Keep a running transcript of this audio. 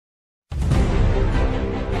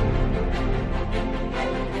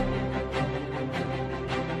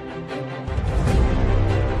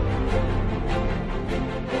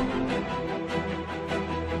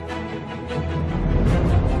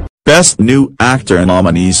Best New Actor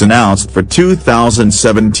nominees announced for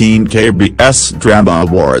 2017 KBS Drama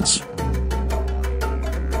Awards.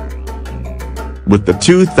 With the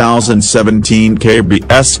 2017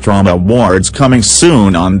 KBS Drama Awards coming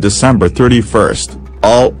soon on December 31st,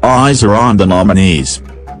 all eyes are on the nominees.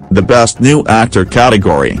 The Best New Actor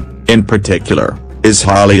category, in particular, is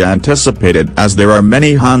highly anticipated as there are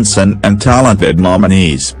many handsome and talented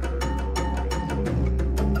nominees.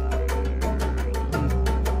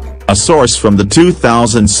 A source from the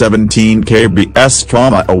 2017 KBS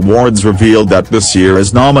Drama Awards revealed that this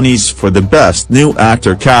year's nominees for the Best New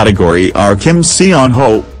Actor category are Kim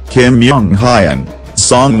Seon-ho, Kim Young-hyun,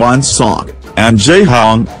 Song Won-sok, and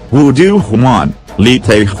Jae-hong, Woo Do-hwan, Lee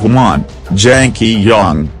Tae-hwan, Jang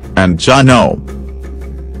Ki-young, and Jano.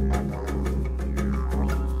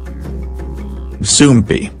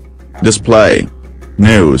 Soompi. Display.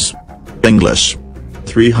 News. English.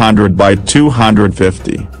 300 by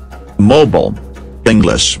 250. Mobile.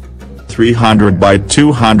 English. 300 by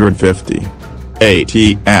 250.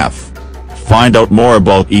 ATF. Find out more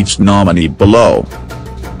about each nominee below.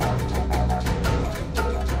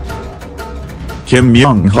 Kim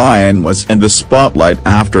Young-hyun was in the spotlight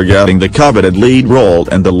after getting the coveted lead role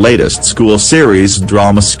in the latest school series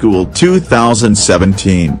Drama School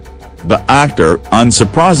 2017. The actor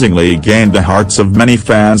unsurprisingly gained the hearts of many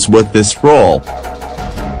fans with this role.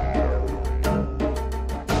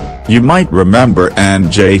 You might remember Ahn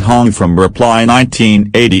Jae-hong from Reply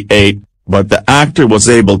 1988, but the actor was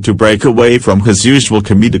able to break away from his usual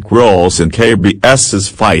comedic roles in KBS's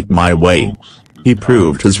Fight My Way. He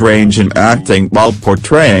proved his range in acting while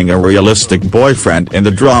portraying a realistic boyfriend in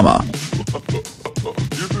the drama.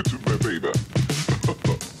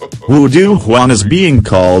 Woo Do-hwan is being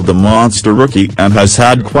called the monster rookie and has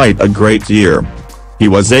had quite a great year. He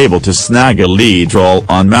was able to snag a lead role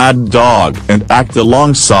on Mad Dog and act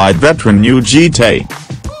alongside veteran Yoo Ji-tae.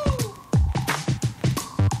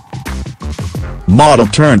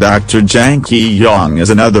 Model-turned-actor Jang Ki-young is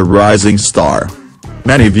another rising star.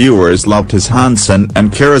 Many viewers loved his handsome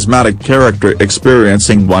and charismatic character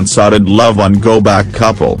experiencing one-sided love on Go Back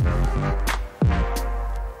Couple.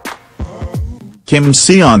 Kim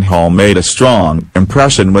Seon-ho made a strong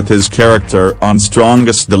impression with his character on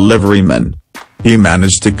Strongest Delivery Man. He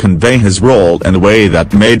managed to convey his role in a way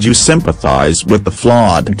that made you sympathize with the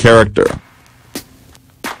flawed character.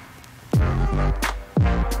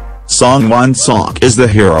 Song Won-sok is the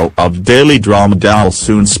hero of daily drama Dal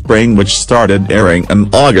Soon Spring, which started airing in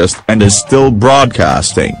August and is still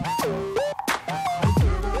broadcasting.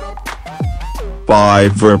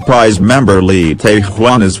 5 Prize member Lee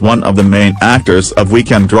Tae-hwan is one of the main actors of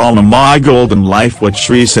weekend drama My Golden Life, which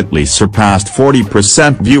recently surpassed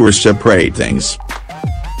 40% viewership ratings.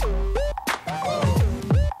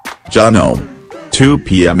 Jano. 2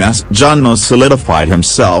 PM's Jano solidified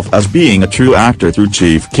himself as being a true actor through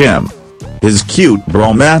Chief Kim. His cute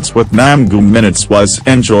bromance with Namgoo Minutes was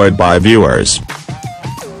enjoyed by viewers.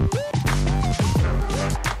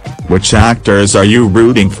 Which actors are you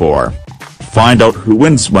rooting for? Find out who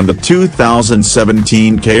wins when the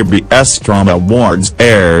 2017 KBS Drama Awards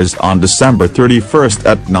airs on December 31st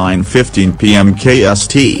at 9:15 p.m.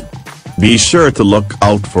 KST. Be sure to look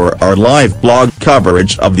out for our live blog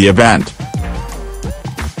coverage of the event.